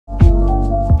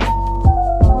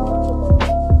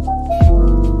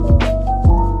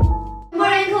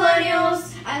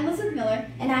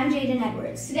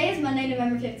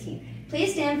15.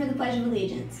 Please stand for the Pledge of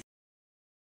Allegiance.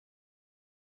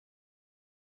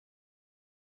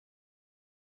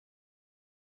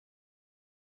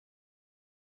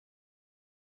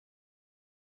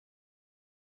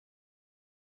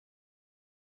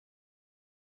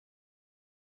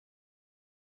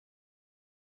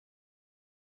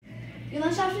 Your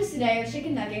lunch options today are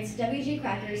chicken nuggets, WG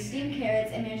crackers, steamed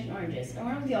carrots, and mandarin oranges, or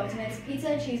one of the ultimates,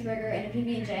 pizza, cheeseburger, and a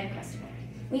PB&J Uncrustable.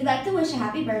 We'd like to wish a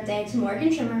happy birthday to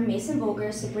Morgan Trimmer, Mason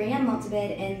Volker, Sabrina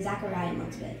Multibid, and Zachariah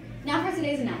Multibid. Now for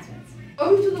today's announcements.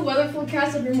 Welcome to the weather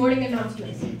forecast of your morning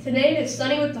announcements. Today it is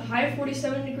sunny with a high of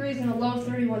 47 degrees and a low of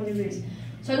 31 degrees.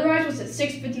 Sunrise was at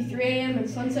 6:53 a.m. and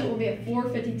sunset will be at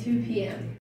 4:52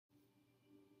 p.m.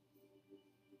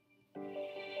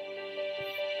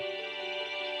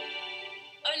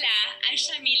 Hola, I'm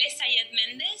Shamile Sayed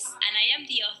Mendez, and I am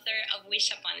the author of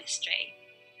Wish Upon a Stray.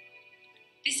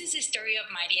 This is the story of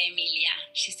Maria Emilia.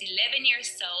 She's 11 years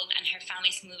old, and her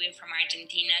family is moving from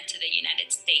Argentina to the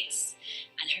United States.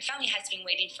 And her family has been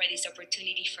waiting for this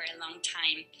opportunity for a long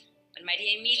time. But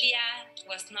Maria Emilia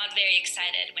was not very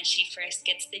excited when she first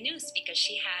gets the news because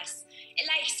she has a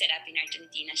life set up in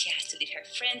Argentina. She has to leave her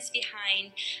friends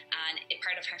behind and a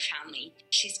part of her family.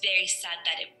 She's very sad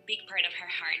that a big part of her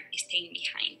heart is staying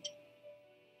behind.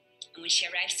 And when she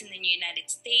arrives in the United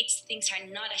States, things are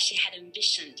not as she had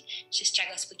envisioned. She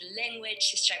struggles with the language,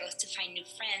 she struggles to find new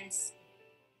friends.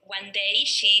 One day,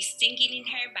 she's singing in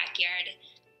her backyard,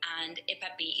 and a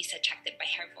puppy is attracted by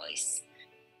her voice.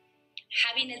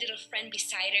 Having a little friend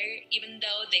beside her, even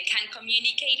though they can't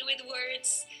communicate with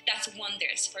words, does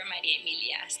wonders for Maria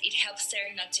Emilia. It helps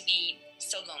her not to be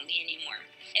so lonely anymore.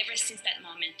 Ever since that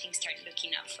moment, things start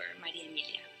looking up for Maria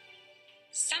Emilia.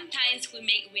 Sometimes we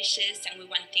make wishes and we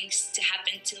want things to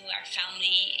happen to our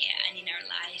family and in our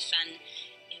life, and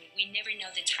we never know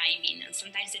the timing, and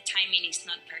sometimes the timing is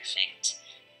not perfect.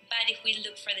 But if we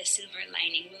look for the silver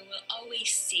lining, we will always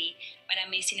see what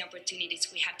amazing opportunities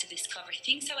we have to discover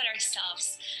things about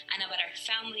ourselves and about our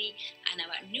family and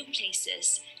about new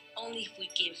places, only if we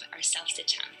give ourselves the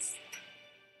chance.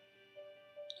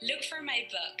 Look for my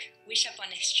book, Wish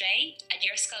Upon a Stray, at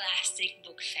your Scholastic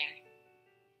Book Fair.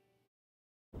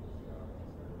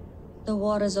 The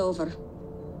war is over.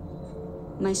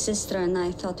 My sister and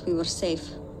I thought we were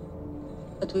safe,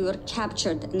 but we were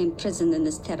captured and imprisoned in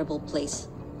this terrible place.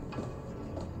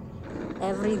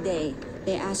 Every day,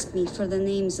 they ask me for the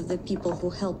names of the people who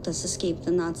helped us escape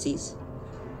the Nazis.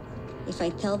 If I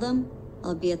tell them,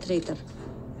 I'll be a traitor.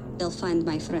 They'll find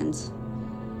my friends.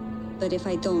 But if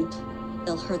I don't,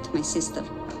 they'll hurt my sister.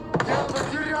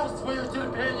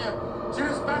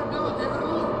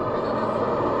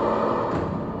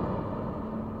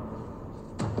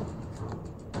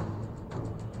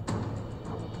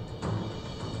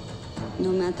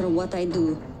 No matter what I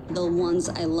do, the ones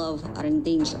I love are in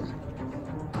danger.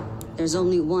 There's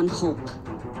only one hope: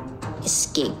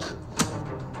 escape.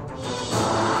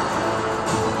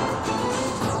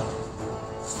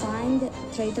 Find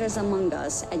Traitors Among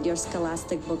Us at your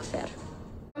Scholastic Book Fair.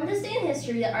 On this day in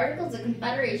history, the Articles of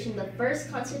Confederation, the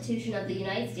first Constitution of the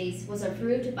United States, was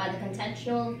approved by the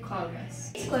Continental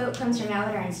Congress. This quote comes from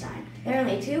Albert Einstein. There are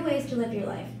only two ways to live your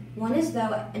life. One is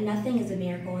though nothing is a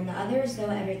miracle, and the other is though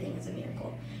everything is a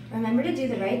miracle. Remember to do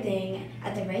the right thing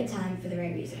at the right time for the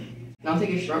right reason. Now take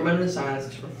a short moment of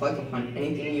silence to reflect upon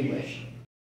anything you wish.